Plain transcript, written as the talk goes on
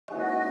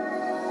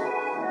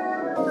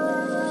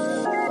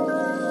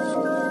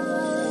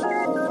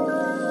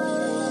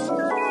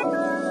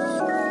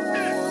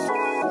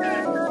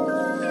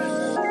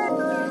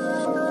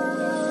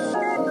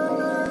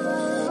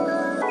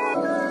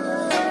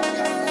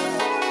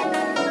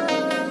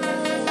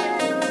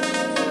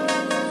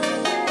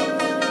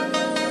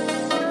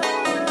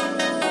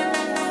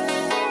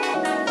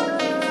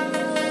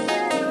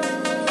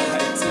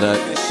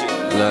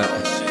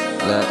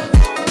yeah.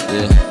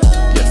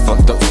 Yeah,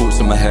 fucked up thoughts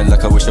in my head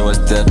like I wish I was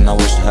dead and I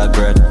wish I had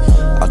bread.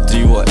 I'll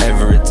do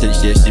whatever it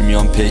takes, yeah, see me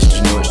on pace,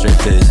 you know it's straight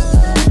pace.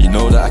 You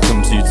know that I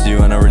come to you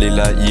too and I really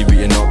like you, but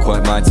you're not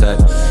quite my type.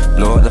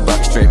 Blow at the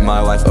back straight,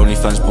 my wife,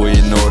 OnlyFans boy,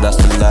 you know that's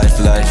the life.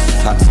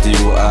 Had to do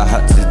what I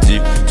had to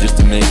do, just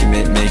to make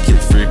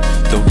it through.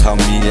 Don't tell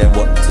me, yeah,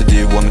 what to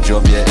do, one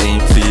job, yeah,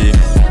 ain't for you.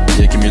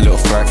 Yeah, give me a little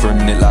fright for a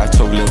minute, like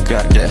talk a little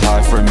gat, get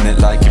high for a minute,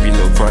 like give me a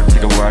little fright,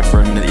 take a ride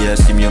for a minute, yeah,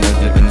 see me on the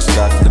lip in the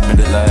sky for the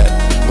minute, like,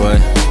 boy,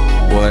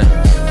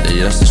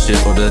 yeah, that's the shit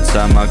all the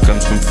time, I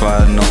comes from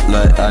fire, not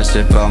like I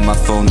said, about my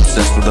phone,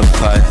 obsessed with a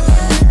pipe.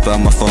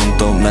 Found my phone,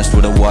 don't mess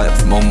with a wipe.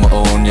 I'm on my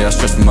own, yeah, I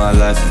stress for my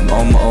life. I'm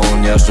on my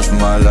own, yeah, I stress for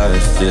my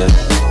life. Yeah,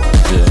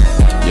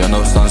 I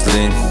know it sounds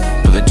lame,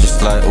 but they're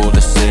just like all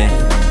the same.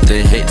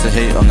 They hate to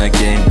hate on their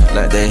game,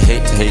 like they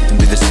hate to hate and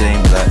be the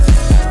same. Like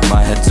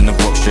my head's in the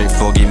box, straight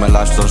foggy. My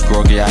lifestyle's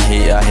groggy, I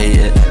hate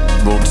it.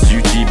 Roll the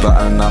UG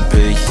button, I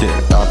bake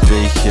it.